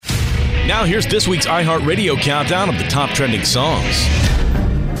Now here's this week's iHeartRadio countdown of the top trending songs.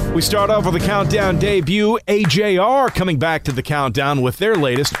 We start off with a countdown debut. AJR coming back to the countdown with their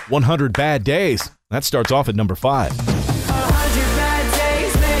latest 100 Bad Days. That starts off at number 5. 100 bad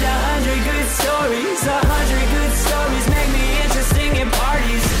days made 100 good stories. 100 good stories make me interesting in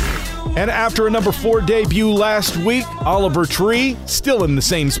parties. And after a number 4 debut last week, Oliver Tree still in the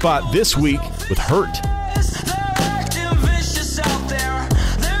same spot this week with Hurt.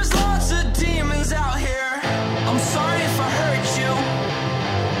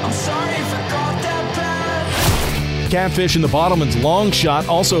 Catfish and the Bottomans' Long Shot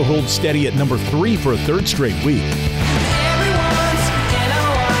also holds steady at number 3 for a third straight week.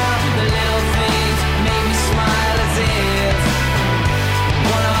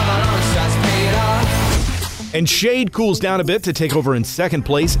 And Shade cools down a bit to take over in second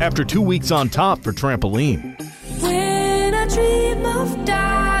place after 2 weeks on top for Trampoline. When I dream of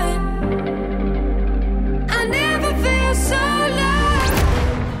dying, I never feel so low.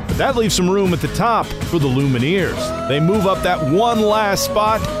 But that leaves some room at the top for the Lumineers. They move up that one last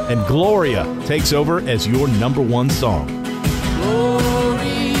spot, and Gloria takes over as your number 1 song.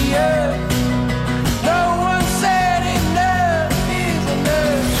 Gloria, no one said enough is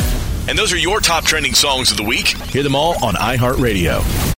enough. And those are your top trending songs of the week. Hear them all on iHeartRadio.